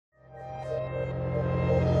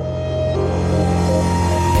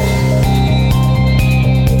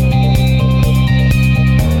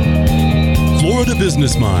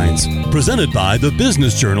Business Minds, presented by the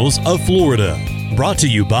Business Journals of Florida. Brought to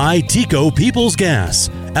you by Tico Peoples Gas,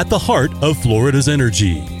 at the heart of Florida's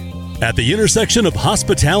energy. At the intersection of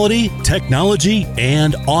hospitality, technology,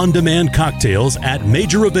 and on-demand cocktails at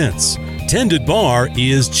major events, TendedBar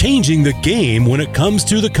is changing the game when it comes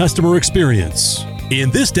to the customer experience. In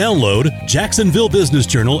this download, Jacksonville Business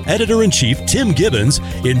Journal Editor-in-Chief Tim Gibbons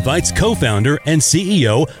invites co-founder and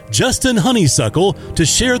CEO Justin Honeysuckle to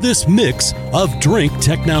share this mix of drink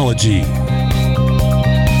technology.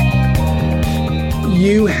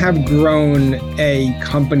 You have grown a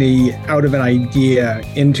company out of an idea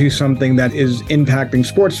into something that is impacting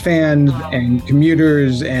sports fans and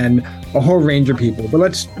commuters and a whole range of people. But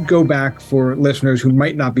let's go back for listeners who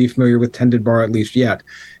might not be familiar with TendedBar at least yet.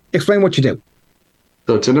 Explain what you do.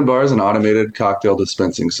 So TendedBar is an automated cocktail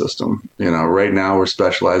dispensing system. Right now we're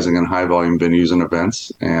specializing in high volume venues and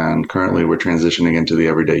events, and currently we're transitioning into the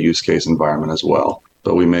everyday use case environment as well.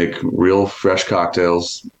 But we make real fresh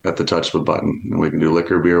cocktails at the touch of a button. And we can do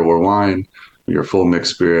liquor, beer, or wine, your full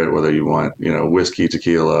mixed spirit, whether you want, whiskey,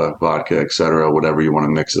 tequila, vodka, etc., whatever you want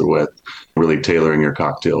to mix it with, really tailoring your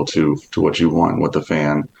cocktail to what you want, what the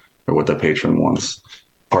fan or what the patron wants.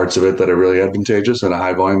 Parts of it that are really advantageous in a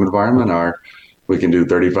high volume environment are we can do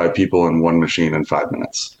 35 people in one machine in 5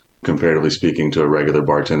 minutes. Comparatively speaking to a regular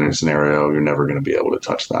bartending scenario, you're never going to be able to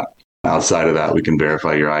touch that. Outside of that, we can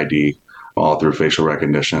verify your ID all through facial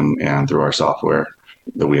recognition and through our software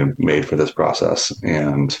that we have made for this process.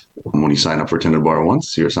 And when you sign up for TendedBar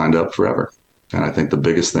once, you're signed up forever. And I think the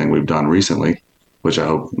biggest thing we've done recently, which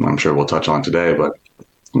I'm sure we'll touch on today, but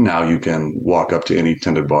now you can walk up to any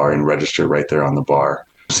TendedBar and register right there on the bar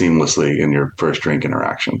seamlessly in your first drink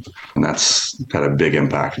interaction. And that's had a big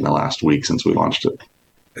impact in the last week since we launched it.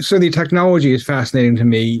 So the technology is fascinating to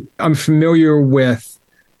me. I'm familiar with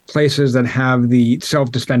places that have the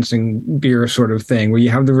self-dispensing beer sort of thing, where you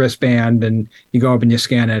have the wristband and you go up and you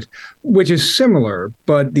scan it, which is similar.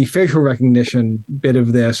 But the facial recognition bit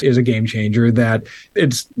of this is a game changer, that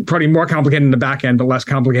it's probably more complicated in the back end, but less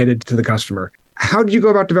complicated to the customer. How did you go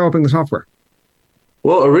about developing the software?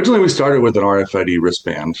 Well, originally we started with an RFID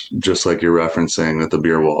wristband, just like you're referencing that the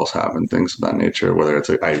beer walls have and things of that nature, whether it's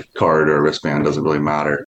a card or a wristband, doesn't really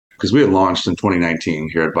matter. Because we had launched in 2019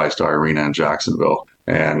 here at ViStar Arena in Jacksonville,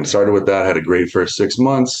 and started with that, had a great first 6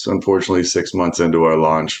 months. Unfortunately, 6 months into our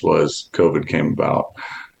launch COVID came about.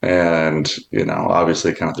 And,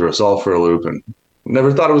 obviously kind of threw us all for a loop, and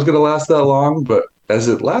never thought it was going to last that long. But as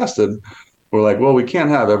it lasted, we're like, well, we can't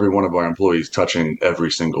have every one of our employees touching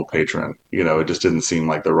every single patron. It just didn't seem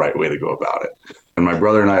like the right way to go about it. And my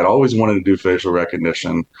brother and I had always wanted to do facial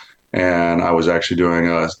recognition. And I was actually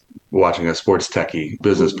watching a sports techie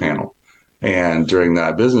business panel. And during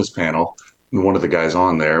that business panel, one of the guys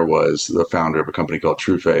on there was the founder of a company called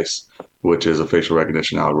TrueFace, which is a facial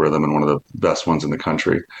recognition algorithm and one of the best ones in the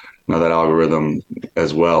country. Now that algorithm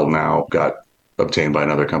as well now got obtained by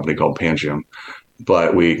another company called Pangium.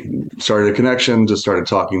 But we started a connection, just started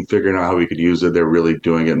talking, figuring out how we could use it. They're really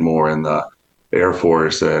doing it more in the Air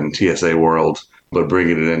Force and TSA world, but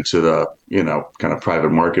bringing it into the, kind of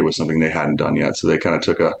private market was something they hadn't done yet. So they kind of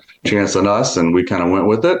took a chance on us, and we kind of went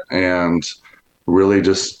with it and really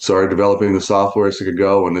just started developing the software as it could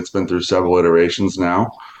go. And it's been through several iterations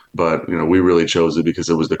now. But, we really chose it because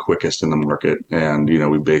it was the quickest in the market. And,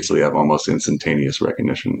 we basically have almost instantaneous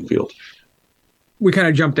recognition in the field. We kind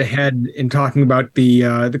of jumped ahead in talking about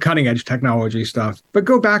the cutting edge technology stuff, but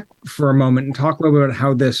go back for a moment and talk a little bit about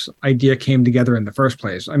how this idea came together in the first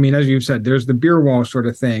place. I mean, as you've said, there's the beer wall sort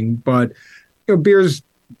of thing, but beer's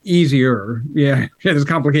easier. Yeah, there's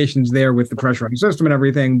complications there with the pressurizing system and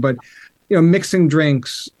everything, but mixing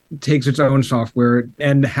drinks takes its own software,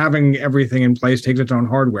 and having everything in place takes its own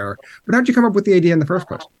hardware. But how'd you come up with the idea in the first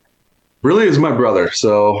place? Really is my brother.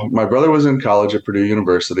 So my brother was in college at Purdue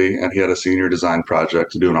University, and he had a senior design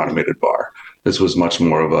project to do an automated bar. This was much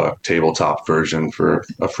more of a tabletop version for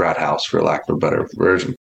a frat house, for lack of a better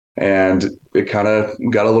version. And it kind of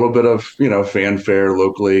got a little bit of, fanfare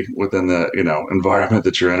locally within the, environment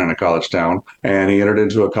that you're in a college town. And he entered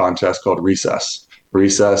into a contest called Recess.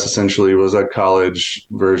 Recess essentially was a college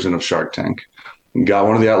version of Shark Tank. Got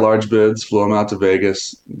one of the at-large bids, flew him out to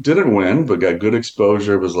Vegas, didn't win, but got good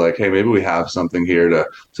exposure. Was like, hey, maybe we have something here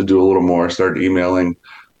to do a little more. Started emailing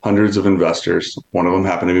hundreds of investors. One of them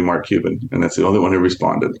happened to be Mark Cuban, and that's the only one who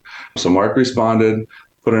responded. So Mark responded,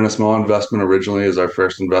 put in a small investment originally as our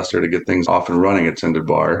first investor to get things off and running at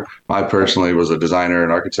TendedBar. I personally was a designer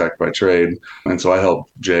and architect by trade, and so I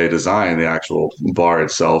helped Jay design the actual bar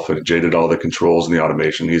itself, and Jay did all the controls and the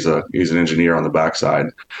automation. He's an engineer on the backside.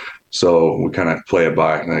 So we kind of play it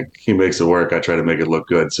by, like, he makes it work, I try to make it look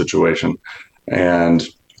good situation. and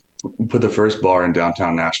put the first bar in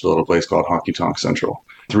downtown Nashville at a place called Honky Tonk Central.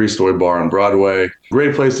 3-story bar on Broadway.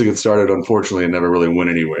 Great place to get started. Unfortunately, it never really went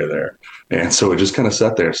anywhere there. And so it just kind of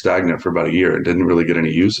sat there stagnant for about a year. It didn't really get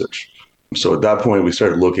any usage. So at that point, we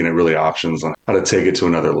started looking at really options on how to take it to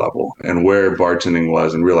another level and where bartending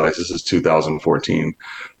was, and realized this is 2014.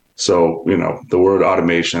 So, the word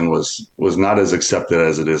automation was not as accepted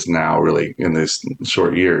as it is now, really, in these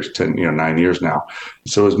short years, 9 years now.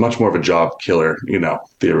 So it was much more of a job killer,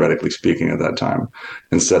 theoretically speaking at that time,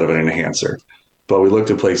 instead of an enhancer. But we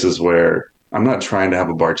looked at places where I'm not trying to have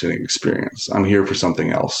a bartending experience. I'm here for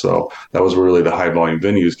something else. So that was where really the high volume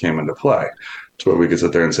venues came into play, to where we could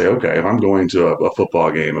sit there and say, okay, if I'm going to a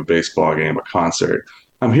football game, a baseball game, a concert,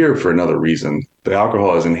 I'm here for another reason. The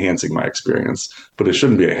alcohol is enhancing my experience, but it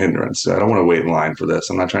shouldn't be a hindrance. I don't want to wait in line for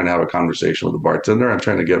this. I'm not trying to have a conversation with the bartender. I'm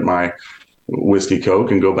trying to get my whiskey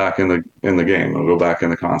Coke and go back in the game and go back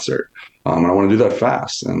in the concert. And I want to do that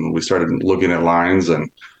fast. And we started looking at lines,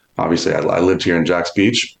 and obviously I lived here in Jacks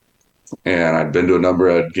Beach, and I'd been to a number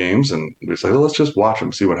of games, and we said, well, let's just watch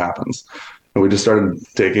them, see what happens. And we just started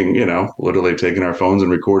literally taking our phones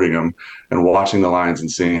and recording them and watching the lines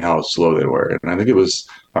and seeing how slow they were. And I think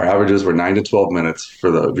our averages were 9 to 12 minutes if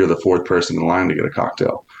you're the fourth person in line to get a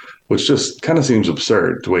cocktail, which just kind of seems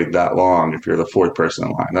absurd to wait that long if you're the fourth person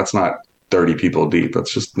in line. That's not 30 people deep.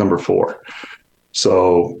 That's just number 4.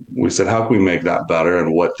 So we said, how can we make that better,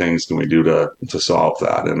 and what things can we do to solve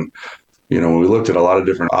that? And, when we looked at a lot of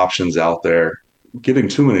different options out there, giving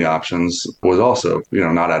too many options was also,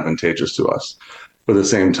 not advantageous to us. But at the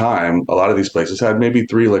same time, a lot of these places had maybe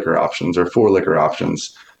 3 liquor options or 4 liquor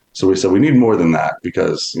options. So we said we need more than that,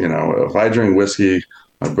 because, if I drink whiskey,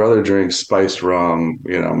 my brother drinks spiced rum,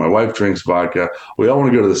 my wife drinks vodka. We all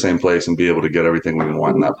want to go to the same place and be able to get everything we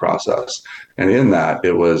want in that process. And in that,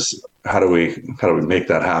 it was, how do we make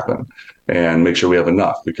that happen and make sure we have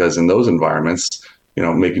enough? Because in those environments,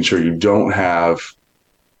 making sure you don't have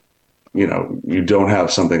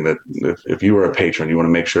something that if you were a patron, you want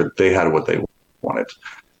to make sure they had what they wanted,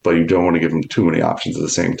 but you don't want to give them too many options at the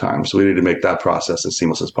same time. So we need to make that process as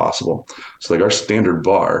seamless as possible. So like our standard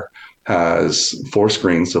bar has 4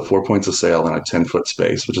 screens, so 4 points of sale in a 10-foot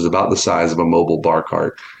space, which is about the size of a mobile bar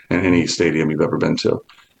cart in any stadium you've ever been to.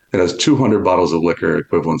 It has 200 bottles of liquor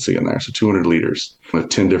equivalency in there, so 200 liters with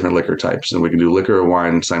 10 different liquor types. And we can do liquor or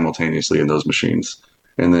wine simultaneously in those machines.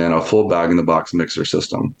 And then a full bag-in-the-box mixer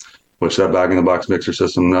system, which that bag-in-the-box mixer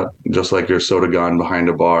system, not just like your soda gun behind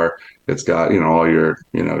a bar, it's got, all your,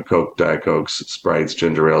 Coke, Diet Cokes, Sprites,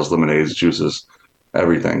 ginger ales, lemonades, juices,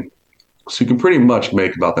 everything. So you can pretty much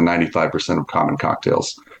make about the 95% of common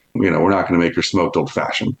cocktails. We're not going to make your smoked old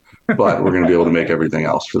fashioned, but we're going to be able to make everything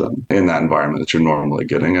else for them in that environment that you're normally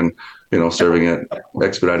getting, and, serving it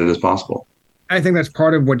expedited as possible. I think that's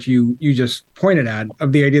part of what you just pointed at,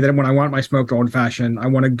 of the idea that when I want my smoked old fashioned, I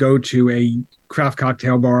want to go to a craft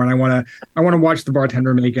cocktail bar, and I want to watch the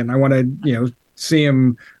bartender make it, and I want to see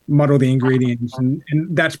him muddle the ingredients, and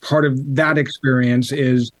that's part of that experience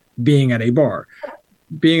is being at a bar.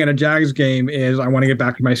 Being at a Jags game is I want to get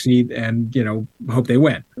back to my seat and hope they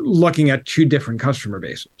win. Looking at 2 different customer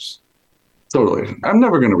bases. Totally. I'm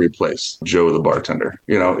never going to replace Joe the bartender.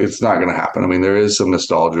 It's not going to happen. I mean, there is some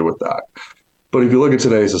nostalgia with that. But if you look at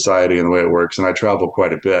today's society and the way it works, and I travel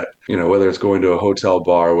quite a bit, whether it's going to a hotel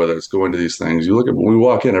bar, whether it's going to these things, you look at when we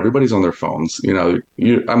walk in, everybody's on their phones.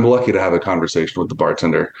 I'm lucky to have a conversation with the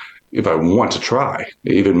bartender if I want to try,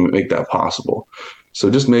 even make that possible. So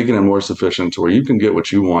just making it more sufficient to where you can get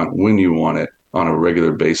what you want when you want it on a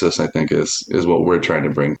regular basis, I think is what we're trying to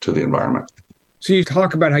bring to the environment. So you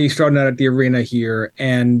talk about how you started out at the arena here,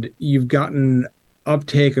 and you've gotten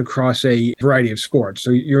uptake across a variety of sports.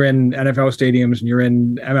 So you're in NFL stadiums and you're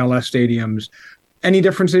in MLS stadiums. Any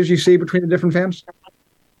differences you see between the different fans?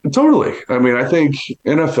 Totally. I mean, I think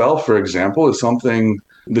NFL, for example, is something,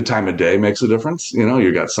 the time of day makes a difference.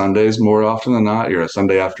 You got Sundays more often than not. You're a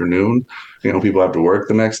Sunday afternoon. People have to work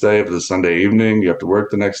the next day. If it's a Sunday evening, you have to work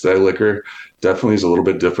the next day. Liquor definitely is a little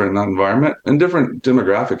bit different in that environment, and different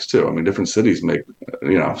demographics too. I mean, different cities make,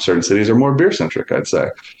 certain cities are more beer centric, I'd say.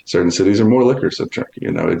 Certain cities are more liquor centric.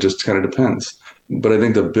 It just kind of depends. But I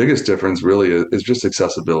think the biggest difference really is just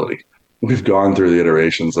accessibility. We've gone through the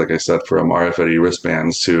iterations, like I said, from RFID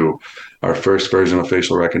wristbands to our first version of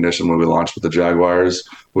facial recognition when we launched with the Jaguars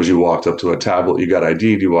was you walked up to a tablet, you got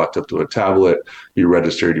ID'd, you walked up to a tablet, you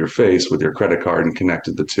registered your face with your credit card and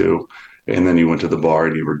connected the two, and then you went to the bar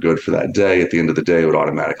and you were good for that day. At the end of the day, it would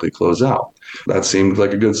automatically close out. That seemed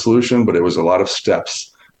like a good solution, but it was a lot of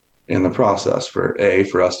steps in the process for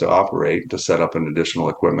us to operate, to set up an additional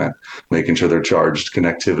equipment, making sure they're charged,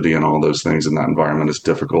 connectivity and all those things in that environment is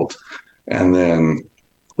difficult. and then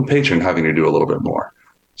the patron having to do a little bit more.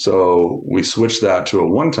 So we switched that to a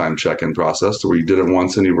one-time check-in process where you did it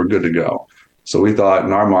once and you were good to go. So we thought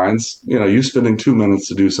in our minds, you spending 2 minutes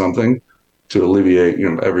to do something to alleviate,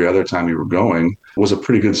 every other time you were going was a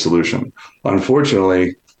pretty good solution.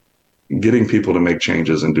 Unfortunately, getting people to make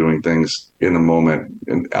changes and doing things in the moment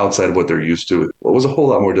and outside of what they're used to was a whole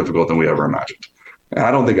lot more difficult than we ever imagined. And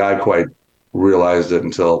I don't think I quite realized it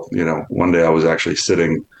until, one day I was actually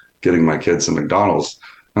sitting, getting my kids some McDonald's,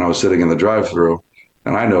 and I was sitting in the drive-thru,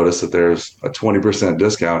 and I noticed that there's a 20%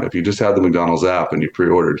 discount if you just had the McDonald's app and you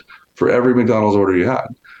pre-ordered for every McDonald's order you had.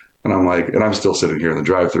 And I'm like, and I'm still sitting here in the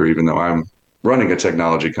drive-thru, even though I'm running a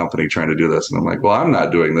technology company trying to do this. And I'm like, well, I'm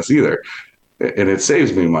not doing this either. And it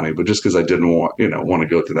saves me money, but just because I didn't want to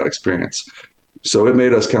go through that experience. So it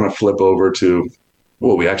made us kind of flip over to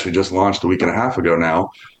what we actually just launched a week and a half ago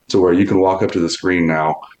now, to where you can walk up to the screen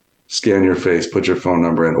now, scan your face, put your phone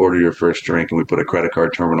number in, order your first drink, and we put a credit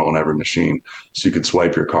card terminal in every machine. So you could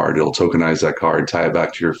swipe your card, it'll tokenize that card, tie it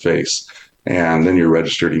back to your face, and then you're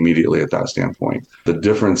registered immediately at that standpoint. The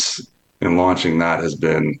difference in launching that has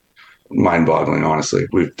been mind-boggling, honestly.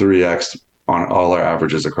 We've 3x'd on all our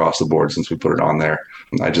averages across the board since we put it on there.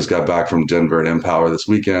 I just got back from Denver at Empower this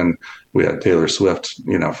weekend. We had Taylor Swift,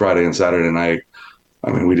 Friday and Saturday night.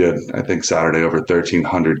 We did, I think, Saturday over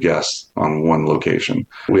 1,300 guests on one location.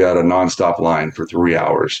 We had a nonstop line for 3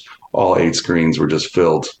 hours. All 8 screens were just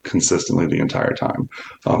filled consistently the entire time.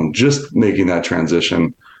 Just making that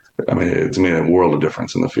transition, it's made a world of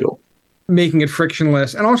difference in the field. Making it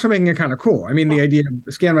frictionless and also making it kind of cool. The idea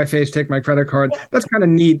of scan my face, take my credit card, that's kind of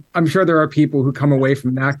neat. I'm sure there are people who come away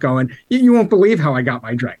from that going, you won't believe how I got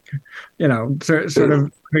my drink, sort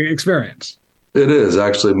of experience. It is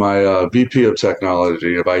actually my VP of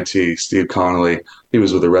technology of IT, Steve Connolly. He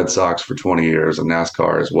was with the Red Sox for 20 years and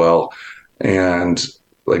NASCAR as well. And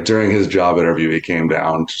during his job interview, he came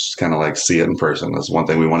down to just kind of see it in person. That's one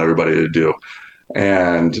thing we want everybody to do.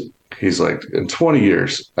 And he's like, in 20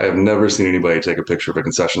 years, I have never seen anybody take a picture of a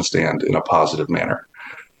concession stand in a positive manner.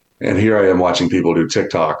 And here I am watching people do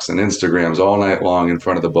TikToks and Instagrams all night long in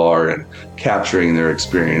front of the bar and capturing their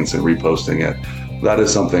experience and reposting it. That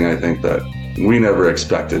is something I think that we never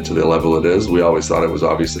expected to the level it is. We always thought it was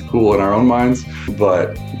obviously cool in our own minds,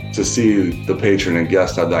 but to see the patron and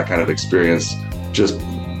guest have that kind of experience just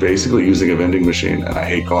basically using a vending machine, and I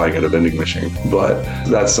hate calling it a vending machine, but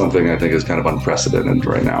that's something I think is kind of unprecedented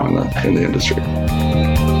right now in the industry.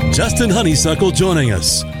 Justin Honeysuckle joining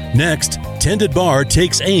us. Next, TendedBar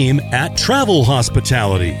takes aim at travel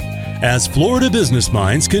hospitality as Florida Business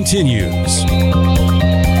Minds continues.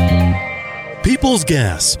 People's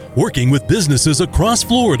Gas, working with businesses across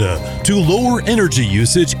Florida to lower energy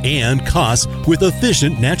usage and costs with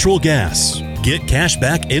efficient natural gas. Get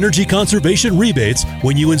cashback energy conservation rebates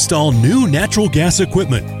when you install new natural gas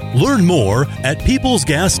equipment. Learn more at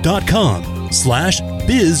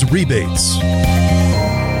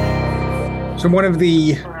peoplesgas.com/bizrebates. So one of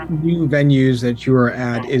the new venues that you are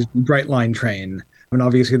at is Brightline Train. And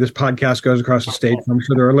obviously this podcast goes across the state. I'm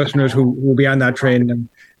sure there are listeners who will be on that train and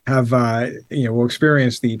have, will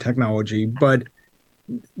experience the technology. But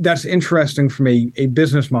that's interesting from a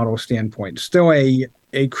business model standpoint. Still a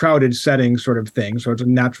crowded setting sort of thing. So it's a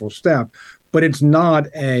natural step, but it's not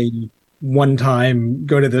a one-time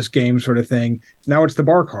go to this game sort of thing. Now it's the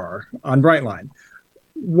bar car on Brightline.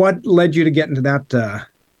 What led you to get into that?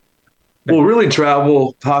 Well, really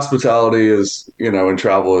travel, hospitality is, and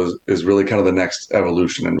travel is really kind of the next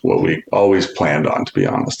evolution and what we always planned on, to be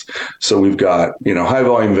honest. So we've got, high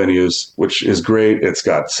volume venues, which is great. It's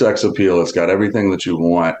got sex appeal. It's got everything that you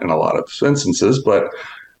want in a lot of instances. But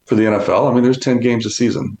for the NFL, there's 10 games a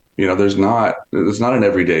season. It's not an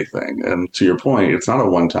everyday thing. And to your point, it's not a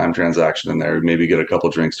one-time transaction in there. Maybe get a couple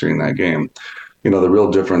drinks during that game. The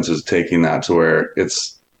real difference is taking that to where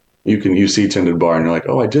it's, you see TendedBar and you're like,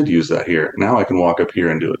 oh, I did use that here. Now I can walk up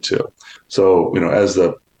here and do it too. So, as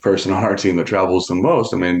the person on our team that travels the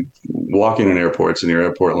most, walking in airports and your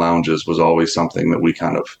airport lounges was always something that we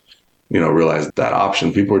kind of, realized that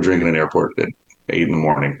option. People are drinking in an airport at 8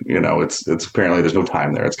 a.m. It's apparently there's no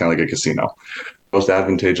time there. It's kind of like a casino. Most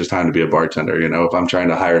advantageous time to be a bartender. If I'm trying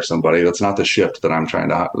to hire somebody, that's not the shift that I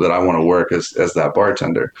want to work as that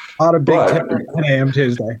bartender. Out of big 10 a.m.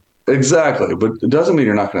 Tuesday. Exactly. But it doesn't mean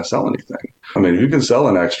you're not going to sell anything. You can sell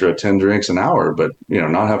an extra 10 drinks an hour, but,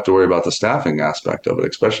 not have to worry about the staffing aspect of it,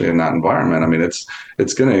 especially in that environment.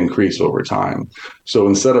 It's going to increase over time. So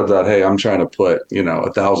instead of that, hey, I'm trying to put,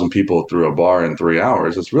 1,000 people through a bar in 3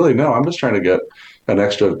 hours, it's really, no, I'm just trying to get an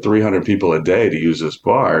extra 300 people a day to use this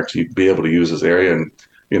bar, to be able to use this area and,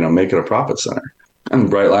 make it a profit center. And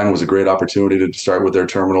Brightline was a great opportunity to start with their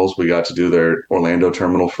terminals. We got to do their Orlando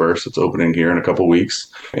terminal first. It's opening here in a couple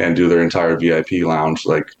weeks, and do their entire VIP lounge,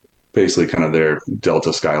 like basically kind of their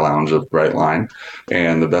Delta Sky Lounge of Brightline.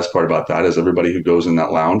 And the best part about that is everybody who goes in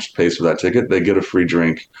that lounge pays for that ticket. They get a free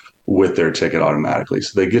drink with their ticket automatically.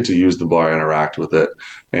 So they get to use the bar, interact with it,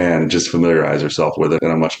 and just familiarize yourself with it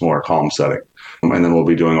in a much more calm setting. And then we'll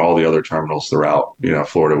be doing all the other terminals throughout,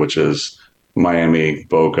 Florida, which is Miami,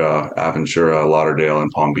 Boca, Aventura, Lauderdale,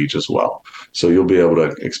 and Palm Beach as well. So you'll be able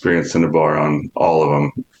to experience TendedBar on all of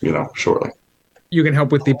them, shortly. You can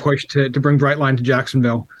help with the push to bring Brightline to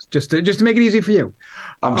Jacksonville, just to make it easy for you.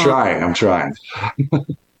 I'm trying.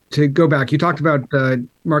 To go back, you talked about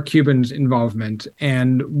Mark Cuban's involvement,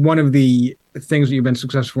 and one of the things that you've been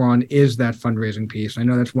successful on is that fundraising piece. I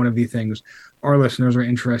know that's one of the things our listeners are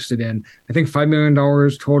interested in. I think $5 million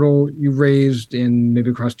total you raised in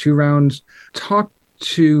maybe across 2 rounds. Talk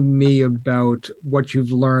to me about what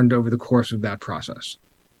you've learned over the course of that process.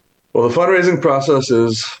 Well, the fundraising process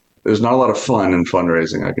there's not a lot of fun in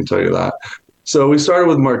fundraising, I can tell you that. So we started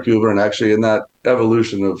with Mark Cuban, and actually in that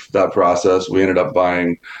evolution of that process, we ended up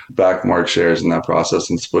buying back Mark shares in that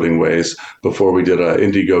process and splitting ways before we did an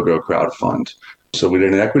Indiegogo crowd fund. So we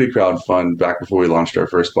did an equity crowd fund back before we launched our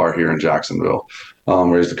first bar here in Jacksonville.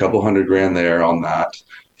 Raised a couple $100,000 there on that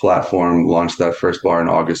platform, launched that first bar in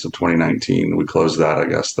August of 2019. We closed that, I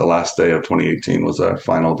guess. The last day of 2018 was our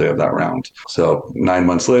final day of that round. So 9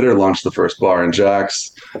 months later, launched the first bar in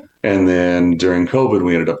Jax. And then during COVID,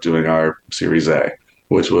 we ended up doing our Series A,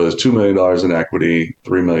 which was $2 million in equity,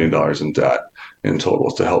 $3 million in debt in total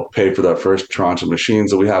to help pay for that first tranche of machines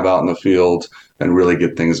that we have out in the field and really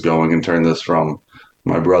get things going and turn this from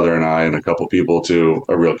my brother and I and a couple people to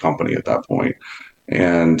a real company at that point.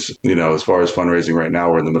 And, as far as fundraising right now,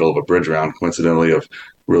 we're in the middle of a bridge round, coincidentally, of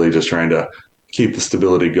really just trying to keep the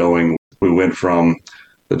stability going. We went from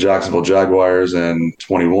the Jacksonville Jaguars in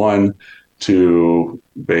 21 to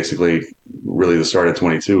basically really the start of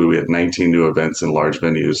 22. We had 19 new events in large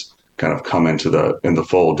venues kind of come into the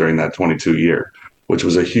fold during that 22 year, which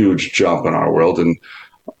was a huge jump in our world. And,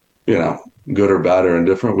 good or bad or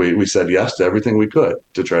indifferent, we said yes to everything we could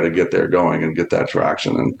to try to get there going and get that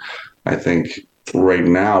traction. And I think right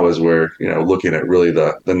now, as we're looking at really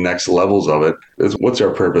the next levels of it, is what's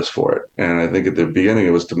our purpose for it. And I think at the beginning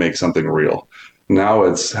it was to make something real. Now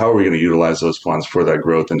it's how are we going to utilize those funds for that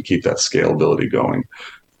growth and keep that scalability going,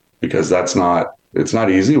 because it's not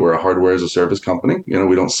easy. We're a hardware as a service company.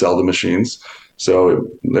 We don't sell the machines, so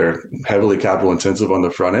they're heavily capital intensive on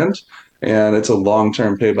the front end, and it's a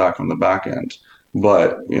long-term payback on the back end.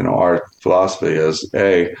 But our philosophy is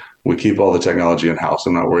we keep all the technology in-house.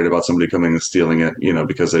 I'm not worried about somebody coming and stealing it,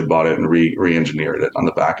 because they bought it and re-engineered it on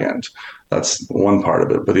the back end. That's one part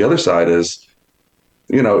of it. But the other side is,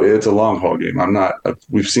 it's a long haul game.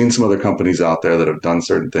 We've seen some other companies out there that have done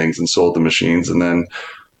certain things and sold the machines, and then,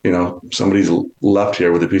 somebody's left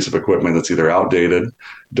here with a piece of equipment that's either outdated,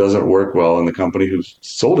 doesn't work well, and the company who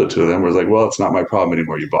sold it to them was like, well, it's not my problem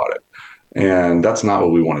anymore. You bought it. And that's not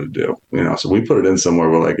what we wanted to do. So we put it in somewhere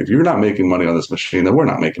where, like, if you're not making money on this machine, then we're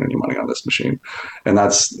not making any money on this machine. And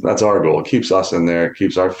that's our goal. It keeps us in there,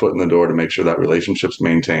 keeps our foot in the door to make sure that relationship's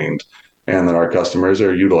maintained and that our customers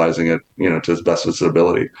are utilizing it, to its best of its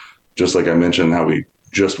ability. Just like I mentioned, how we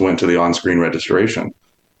just went to the on-screen registration.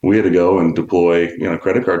 We had to go and deploy,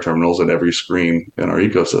 credit card terminals at every screen in our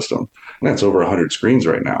ecosystem. And that's over 100 screens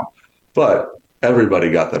right now. But everybody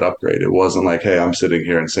got that upgrade. It wasn't like, hey, I'm sitting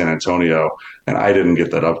here in San Antonio and I didn't get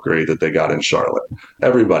that upgrade that they got in Charlotte.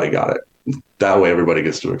 Everybody got it. That way, everybody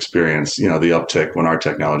gets to experience, the uptick when our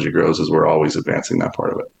technology grows, as we're always advancing that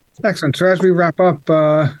part of it. Excellent. So as we wrap up,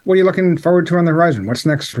 what are you looking forward to on the horizon? What's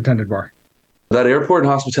next for TendedBar? That airport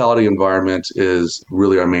and hospitality environment is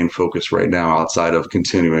really our main focus right now, outside of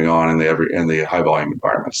continuing on in the high volume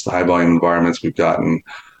environments. The high volume environments, we've gotten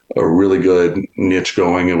a really good niche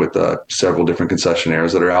going with several different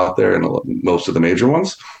concessionaires that are out there, and most of the major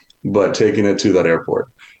ones. But taking it to that airport,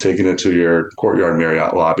 taking it to your Courtyard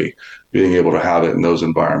Marriott lobby, being able to have it in those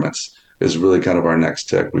environments is really kind of our next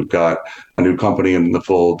tick. We've got a new company in the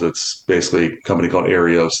fold that's basically a company called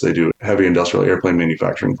Arios. They do heavy industrial airplane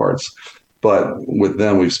manufacturing parts. But with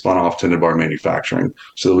them, we've spun off TendedBar manufacturing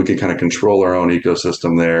so that we can kind of control our own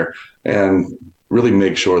ecosystem there and really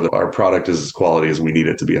make sure that our product is as quality as we need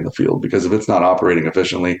it to be in the field. Because if it's not operating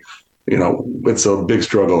efficiently, it's a big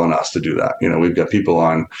struggle on us to do that. We've got people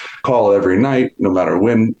on call every night, no matter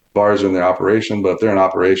when bars are in their operation. But if they're in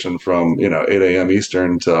operation from, 8 a.m.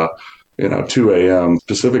 Eastern to, 2 a.m.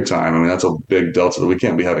 Pacific time, I mean, that's a big delta that we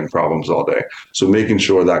can't be having problems all day. So making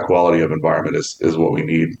sure that quality of environment is what we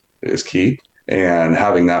need is key. And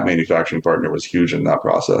having that manufacturing partner was huge in that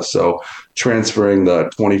process. So transferring the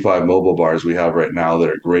 25 mobile bars we have right now that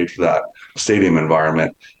are great for that stadium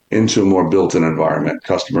environment into a more built-in environment,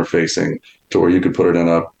 customer facing, to where you could put it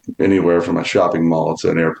in anywhere from a shopping mall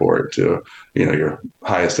to an airport to, your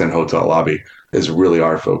highest end hotel lobby is really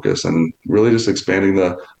our focus, and really just expanding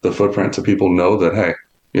the footprint to people know that, hey,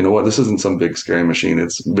 you know what, this isn't some big scary machine.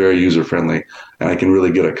 It's very user friendly, and I can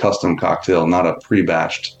really get a custom cocktail, not a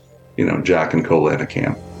pre-batched, Jack and Cola in a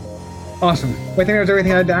can. Awesome. Well, I think that's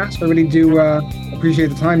everything I had to ask. I really do appreciate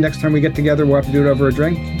the time. Next time we get together, we'll have to do it over a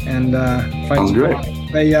drink and find some great.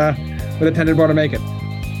 With a TendedBar to make it.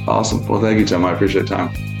 Awesome. Well, thank you, Tim. I appreciate the time.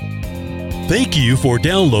 Thank you for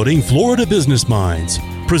downloading Florida Business Minds,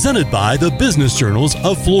 presented by the Business Journals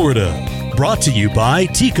of Florida. Brought to you by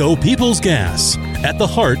TECO Peoples Gas, at the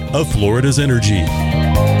heart of Florida's energy.